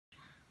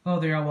Hello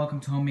there, all.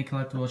 Welcome to Homemade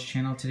Collectibles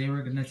channel. Today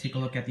we're going to take a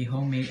look at the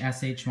homemade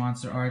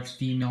S.H.Monsterarts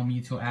Female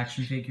MUTO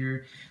action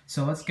figure.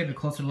 So let's get a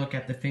closer look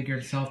at the figure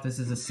itself. This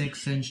is a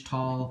 6-inch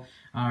tall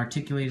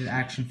articulated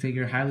action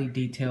figure, highly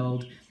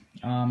detailed,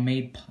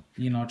 made,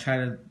 try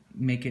to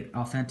make it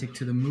authentic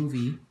to the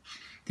movie.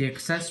 The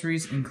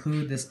accessories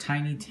include this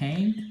tiny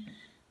tank,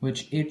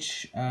 which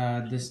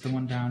the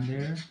one down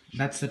there,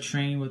 that's the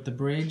train with the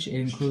bridge. It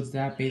includes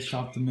that based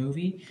off the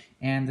movie,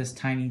 and this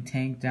tiny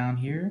tank down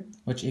here,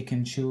 which it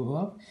can chew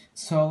up.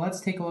 So let's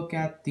take a look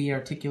at the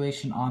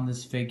articulation on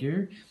this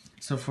figure.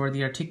 So for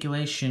the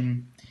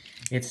articulation,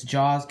 its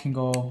jaws can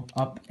go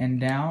up and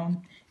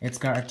down. It's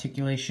got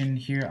articulation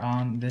here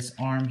on this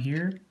arm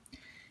here.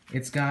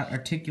 It's got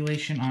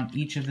articulation on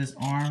each of this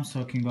arm,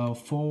 so it can go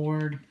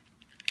forward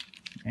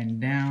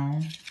and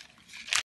down.